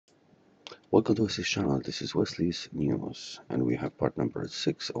Welcome to this channel. This is Wesley's News, and we have part number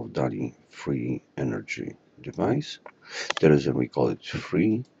 6 of Daly free energy device. The reason we call it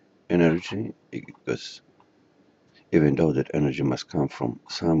free energy because even though that energy must come from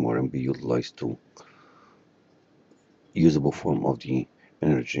somewhere and be utilized to usable form of the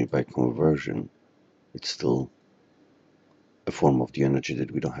energy by conversion, it's still a form of the energy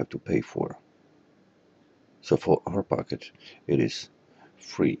that we don't have to pay for. So for our pocket, it is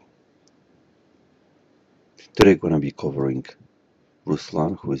free. Today we're going to be covering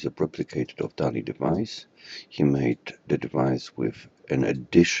Ruslan, who is a replicator of Daly device. He made the device with an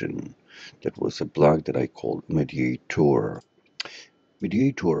addition that was a block that I called mediator.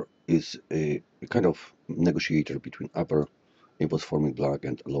 Mediator is a kind of negotiator between upper impulse forming block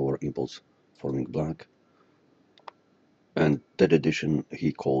and lower impulse forming block. And that addition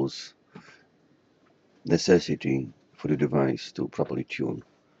he calls necessity for the device to properly tune.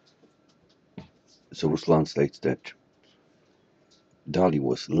 So Ruslan states that Daly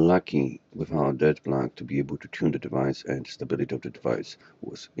was lucky without that block to be able to tune the device, and stability of the device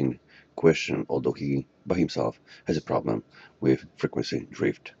was in question, although he by himself has a problem with frequency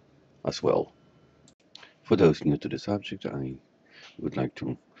drift as well. For those new to the subject, I would like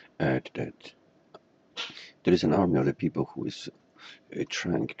to add that there is an army of the people who is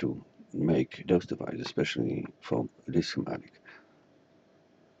trying to make those devices, especially from this schematic,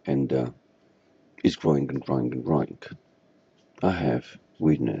 and is growing and growing and growing. I have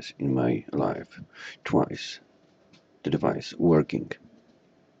witnessed in my life twice the device working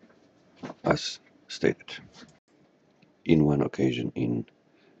as stated. In one occasion in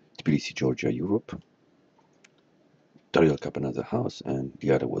Tbilisi, Georgia, Europe, Daryl Kapanaz's house, and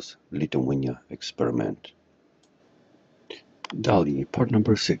the other was Lithuania experiment. Daly, part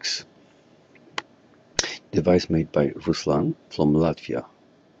number 6. Device made by Ruslan from Latvia,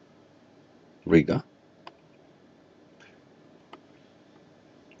 Riga,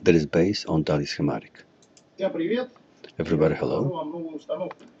 that is based on Daly schematic. Everybody, hello.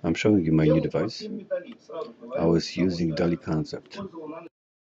 I'm showing you my new device. I was using Daly concept.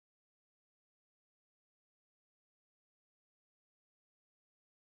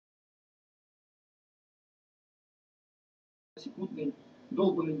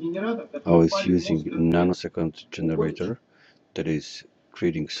 I was using nanosecond generator that is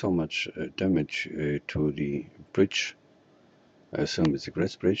creating so much damage to the bridge. I assume it's a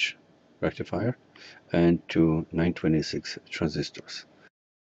grass bridge rectifier, and to 926 transistors.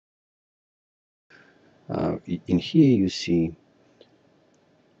 In here you see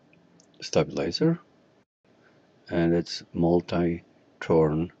stabilizer, and it's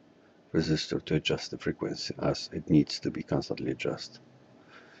multi-turn resistor to adjust the frequency as it needs to be constantly adjusted.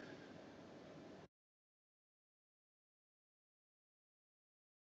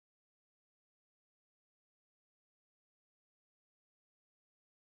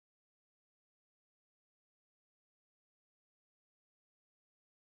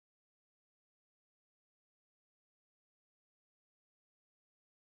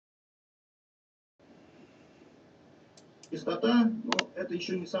 Частота, но это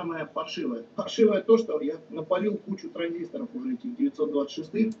еще не самое паршивое. Паршивое то, что я напалил кучу транзисторов уже этих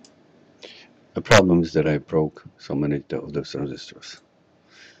 926. The problem is that I broke so many of those transistors.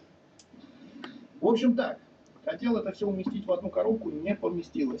 В общем так, хотел это все уместить в одну коробку, не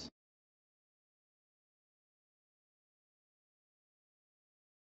поместилось.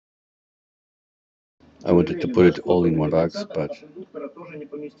 I wanted to put it all in one box, but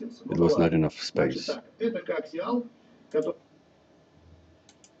it was not enough space.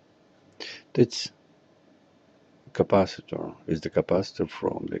 This capacitor is the capacitor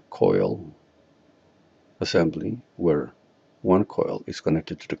from the coil assembly, where one coil is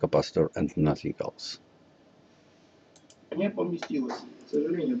connected to the capacitor and nothing else. Не поместилось. К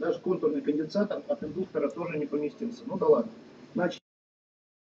сожалению, даже контурный конденсатор от индуктора тоже не поместился. Ну да ладно. Значит,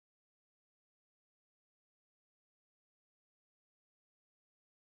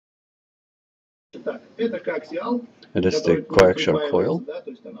 так, это коаксиал, который прибавляется, да, то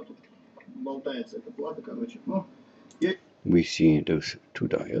есть она тут болтается, эта плата, короче. Ну, we see those two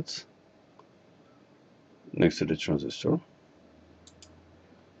diodes next to the transistor.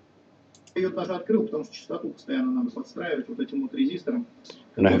 Я ее даже открыл, потому что частоту постоянно надо подстраивать вот этим вот резистором.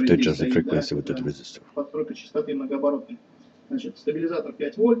 And I have to adjust the frequency with the resistor. Подстройка частоты многооборотной. Значит, стабилизатор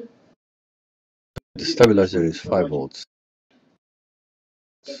 5 вольт. The stabilizer is 5 volts.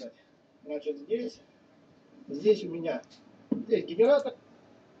 Значит, здесь у меня здесь генератор.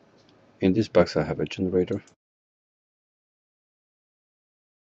 In this box I have a generator.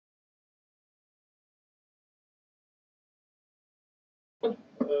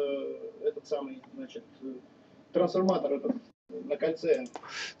 Это этот самый, значит, трансформатор этот на кольце.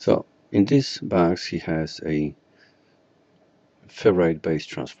 So in this box he has a ferrite-based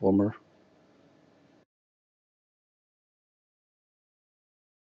transformer.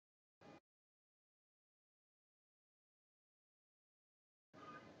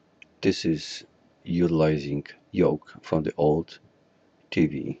 This is utilizing yoke from the old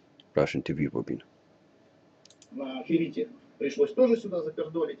TV, Russian TV bobine. На феррите пришлось тоже сюда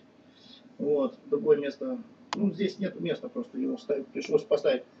запердолить. Вот, другое место. Ну, здесь нет места, просто его пришлось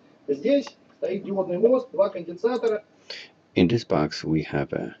поставить. Здесь стоит диодный мост, два конденсатора. In this box we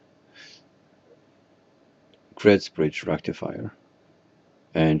have a Gratz bridge rectifier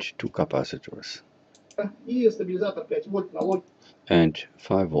and two capacitors. И стабилизатор 5 вольт на логике. And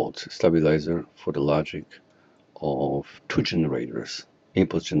 5 volts stabilizer for the logic of two generators,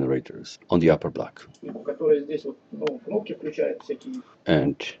 impulse generators on the upper block. Которые здесь вот, ну, кнопки включают всякие.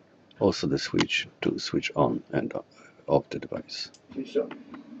 And also the switch to switch on and off the device. И все.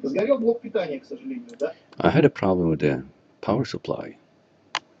 Сгорел блок питания, к сожалению, да? I had a problem with the power supply.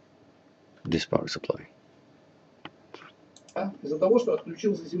 This power supply. Из-за того, что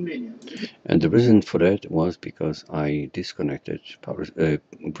отключил заземление. And the reason for that was because I disconnected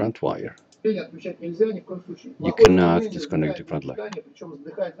ground wire. Отключать нельзя ни в коем случае. You cannot disconnect the ground line. Причем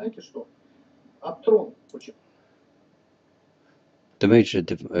сдыхает, знаете что? Аптрон. The major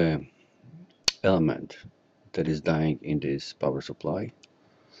element that is dying in this power supply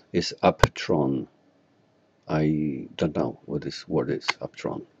is uptron. I don't know what this word is,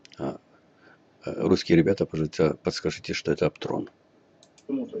 uptron. Русские ребята, пожалуйста, подскажите, что это аптрон.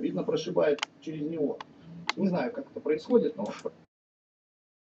 Почему-то, видно, прошибает через него. Не знаю, как это происходит, но...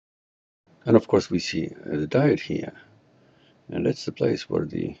 And of course we see the diode here. And that's the place where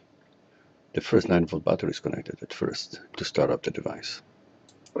the first 9-volt battery is connected at first to start up the device.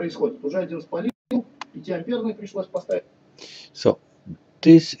 Происходит. Уже один спалил, 5-амперный пришлось поставить. So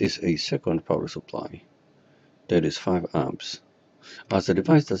this is a second power supply that is 5 amps. As the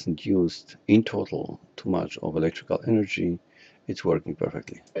device doesn't use in total too much of electrical energy, it's working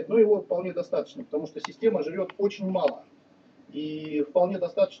perfectly. Но его вполне достаточно, потому что система жрет очень мало. И вполне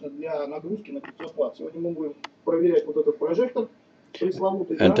достаточно для нагрузки на 500 Вт. Сегодня мы будем проверять вот этот прожектор.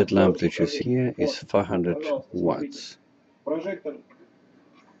 And that lamp that you see here is 500 watts. Прожектор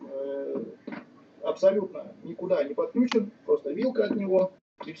абсолютно никуда не подключен, просто вилка от него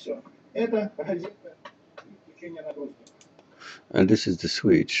и все. Это розетка включения нагрузки. And this is the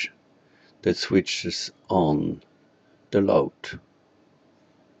switch that switches on the load.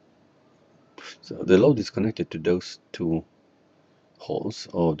 So the load is connected to those two holes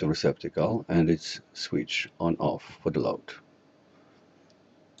of the receptacle, and it's switch on off for the load.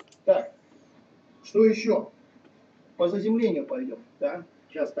 Так, что еще? По заземлению пойдем, да?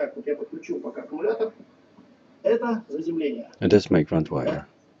 Сейчас так вот я подключу пока аккумулятор. Это заземление. And that's my ground wire.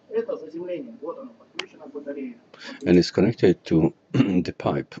 Это заземление. Вот оно подключено к батарее. And it's connected to the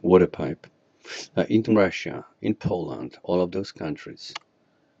pipe, water pipe. In Russia, in Poland, all of those countries,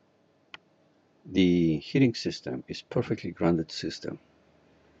 the heating system is perfectly grounded system,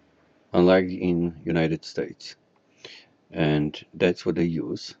 unlike in United States. And that's what they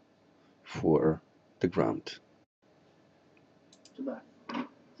use for the ground. Сюда.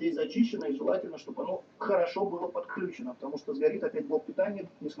 Здесь зачищено, и желательно, чтобы оно хорошо было подключено, потому что сгорит опять блок питания,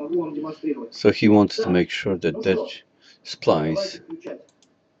 не смогу вам демонстрировать. So he wants to make sure that that splice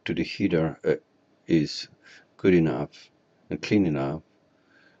to the heater is good enough and clean enough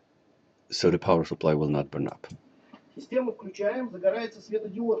so the power supply will not burn up. Систему включаем, загорается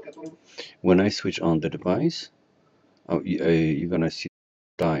светодиод, который... When I switch on the device, you're gonna see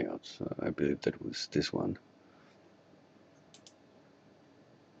diodes. I believe that was this one.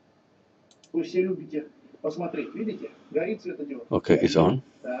 Вы все любите посмотреть, видите? Горит светодиод. Okay, it's on.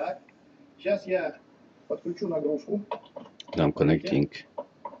 Так, сейчас я подключу нагрузку. Now I'm connecting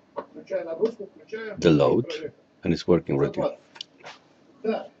Включаю нагрузку, включаю... the load, and it's working right now.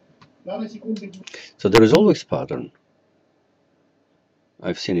 Да, наносекунды. So there is always pattern.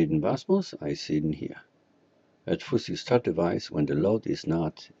 I've seen it in Basmos, I see it in here. At first you start device when the load is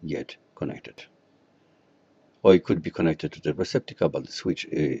not yet connected. Or it could be connected to the receptacle, but the switch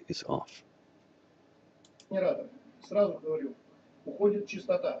is off. Генератор. Сразу говорю, уходит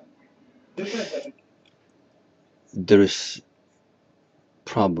частота. There is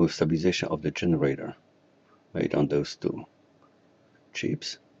problem with stabilization of the generator made on those two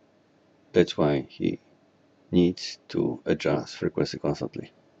chips. That's why he needs to adjust frequency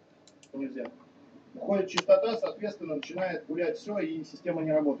constantly. Нельзя. Уходит частота, соответственно, начинает гулять все, и система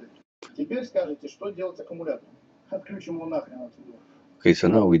не работает. Теперь скажите, что делать с аккумулятором. Отключим его нахрен отсюда. Okay, so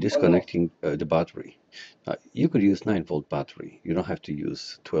now we're disconnecting the battery. You could use 9-volt battery. You don't have to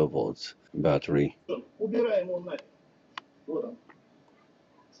use 12 volts battery.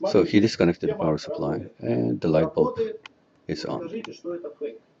 So he disconnected the power supply and the light bulb is on.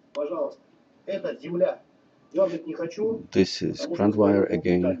 This is ground wire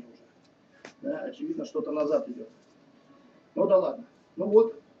again.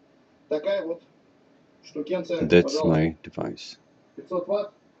 That's my device.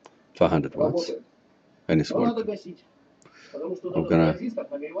 500 watts. And it's working. I'm gonna...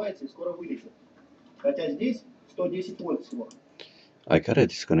 I gotta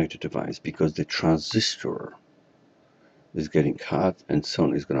disconnect the device because the transistor is getting hot and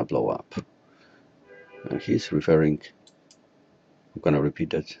soon it's gonna blow up. And he's referring... I'm gonna repeat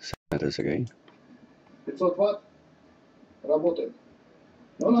that sentence again. 500 Вт работает.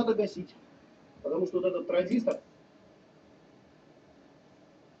 Но надо гасить, потому что вот этот транзистор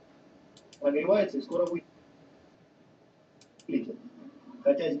нагревается и скоро вылетит.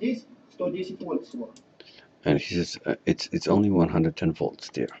 Хотя здесь 110 вольт всего. And he says it's only 110 volts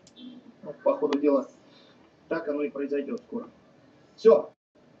there. По ходу дела так оно и произойдет скоро. Все.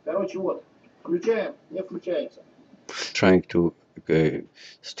 Короче, вот. Включаем, не включается. Trying to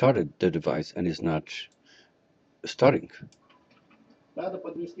start the device and it's not starting. Надо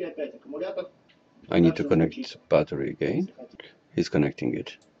подвести опять аккумулятор. I need to connect battery again. He's connecting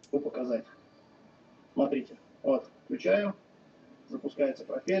it. Показать. Смотрите. Вот. Включаю. Запускается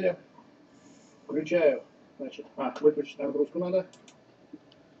пропеллер. Включаю. Значит, выключить нагрузку надо.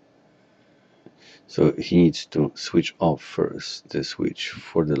 So he needs to switch off first the switch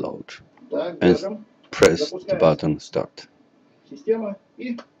for the load. Так, and press the button start. Система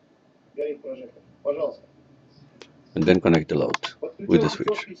и горит прожектор. Пожалуйста. And then connect the load with the switch.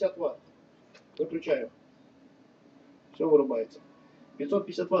 550 Вт. Выключаю. Все вырубается.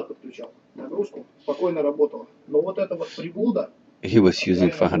 550 Вт подключал. Нагрузку спокойно работала. Но вот эта вот приблуда. He was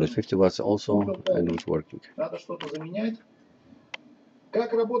using 550 watts also and it was working. Надо что-то заменять.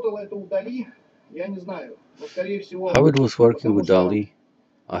 Как работало это у Дали, я не знаю. Но скорее всего. How it was working with Daly,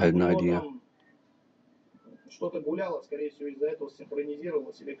 I had no idea. Что-то гуляло, скорее всего, из-за этого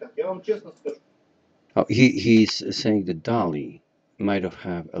синхронизировалось или как. Я вам честно скажу. He's saying that Daly might have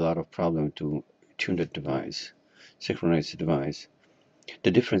had a lot of problem to tune the device, synchronize the device.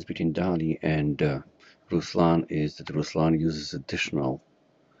 The difference between Daly and Ruslan is that Ruslan uses additional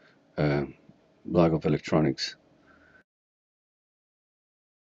block of electronics.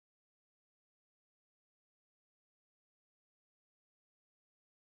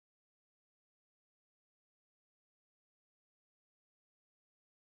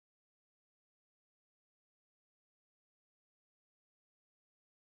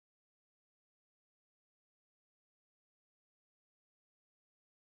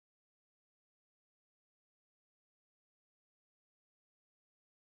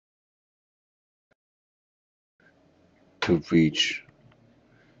 To reach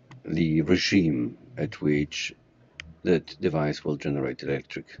the regime at which that device will generate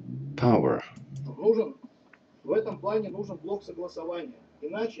electric power. В этом плане нужен блок согласования.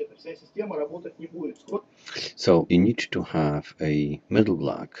 Иначе эта вся система работать не будет. So you need to have a middle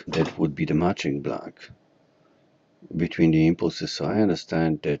block that would be the matching block between the impulses. So I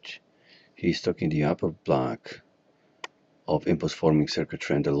understand that he's talking the upper block of impulse forming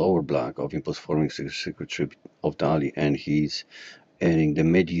circuitry and the lower block of impulse forming circuitry of Daly, and he's adding the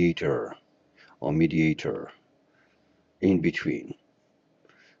mediator or mediator in between.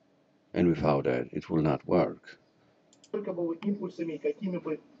 And without that, it will not work. Сколько бы вы импульсами, какими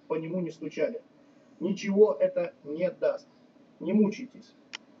бы по нему не стучали, ничего это не даст. Не мучайтесь.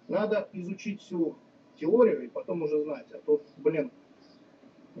 Надо изучить всю теорию и потом уже знать. А то,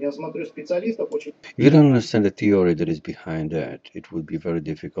 я смотрю специалистов очень... If you don't understand the theory that is behind that, it would be very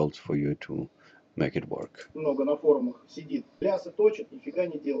difficult for you to make it work. Много на форумах сидит. Лясы точит, нифига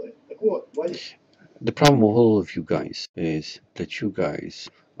не делает. Так вот, The problem with all of you guys is that you guys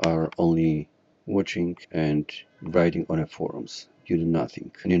are only watching and writing on the forums. You do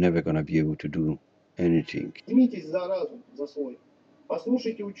nothing. And you're never gonna be able to do anything. Возьмитесь за разум, за свой.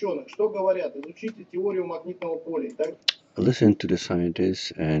 Послушайте ученых, что говорят. Изучите теорию магнитного поля. Listen to the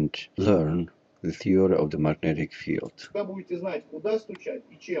scientists and learn the theory of the magnetic field. Когда будете знать, куда стучать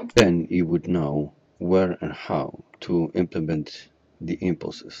и чем. Then you would know where and how to implement the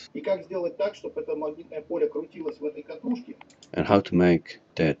impulses. И как сделать так, чтобы это магнитное поле крутилось в этой катушке. And how to make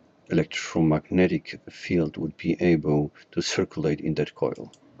that electromagnetic field would be able to circulate in that coil.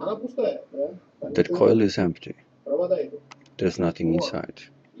 Она пустая, да? That coil is empty. Провода идут. There's nothing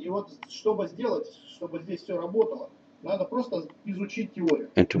inside. И вот, чтобы сделать, чтобы здесь все работало, Надо просто изучить теорию.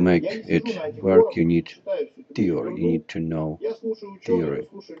 And to make Я не сижу it на этих work, форумах you и need читаю всю эту theory. You ерунду. need to know Я слушаю ученых, theory. и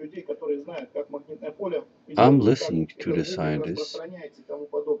слушаю людей, которые знают, как магнитное поле I'm исследуют, как listening to the этот бубен scientists, распространяется и тому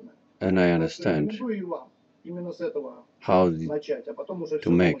подобное. and I Так что understand рекомендую и вам именно с этого how начать, а потом уже to все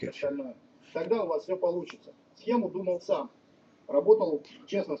make думать it. остальное. Тогда у вас все получится. Схему думал сам. Работал,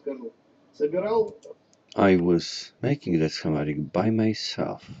 честно скажу. Собирал, I was making that schematic by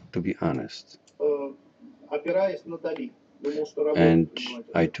myself, to be honest. опираясь на Дали. Думал, что And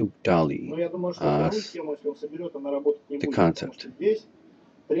работает. I took Daly Но я думаю, что вторую as схему, если он соберет, она работать не the будет. Потому что concept. здесь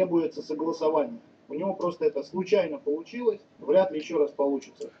требуется согласование. У него просто это случайно получилось, вряд ли еще раз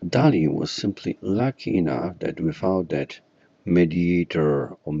получится. Daly was simply lucky enough that without that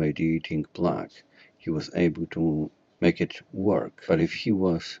mediator or mediating plug, he was able to make it work. But if he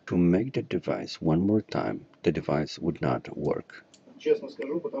was to make the device one more time, the device would not work. Честно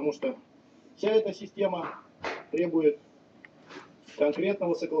скажу, потому что вся эта система требует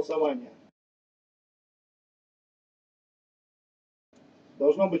конкретного согласования.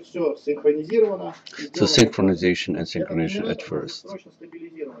 Должно быть все синхронизировано. So synchronization and synchronization at first.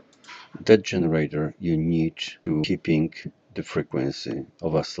 That generator, you need to keeping the frequency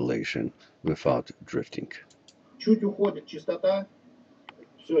of oscillation without drifting. Чуть уходит частота,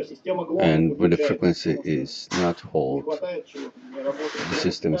 все, система глохнет, And when the выключается, frequency потому что is not не hold, хватает чего-то, не работает. the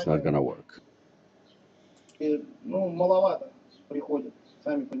system is not gonna work. И, ну, маловато приходит,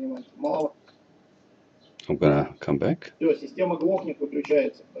 сами понимаете, маловато. I'm gonna come back. Все, система глохнет,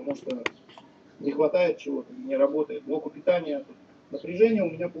 выключается, потому что не хватает чего-то, не работает. Блоку питания. Напряжение у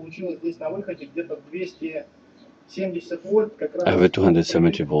меня получилось здесь на выходе где-то 270 вольт. Как раз I have a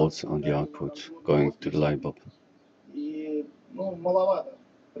 270 volts on the output going to the light bulb. И, ну, маловато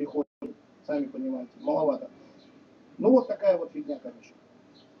приходит, сами понимаете, маловато. Ну, вот такая вот фигня, короче,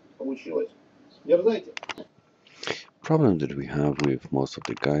 получилась. Дерзайте. Problem that we have with most of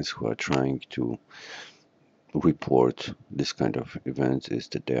the guys who are trying to report this kind of events is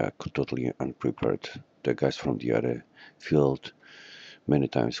that they are totally unprepared. The guys from the other field many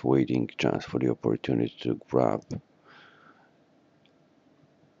times waiting just for the opportunity to grab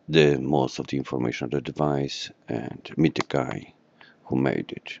the most of the information of the device and meet the guy who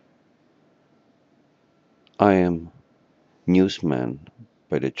made it. I am newsman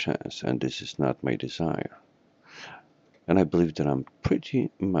by the chance, and this is not my desire. And I believe that I'm pretty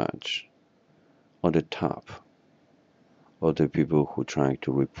much on the top of the people who are trying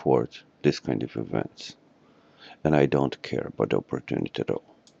to report this kind of events. And I don't care about the opportunity at all.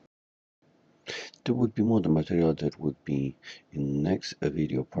 There would be more material that would be in next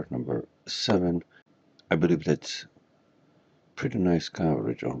video, part number 7. I believe that's pretty nice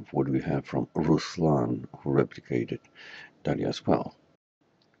coverage of what we have from Ruslan, who replicated Daly as well.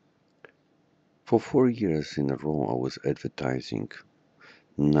 For 4 years in a row, I was advertising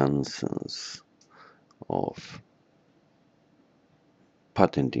nonsense of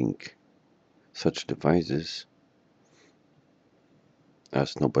patenting such devices,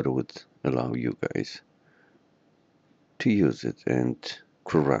 as nobody would allow you guys to use it and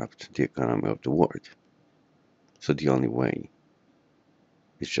corrupt the economy of the world. So the only way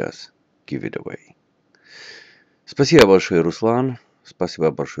is just give it away. Спасибо большое, Руслан.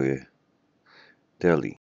 Спасибо большое, Daly.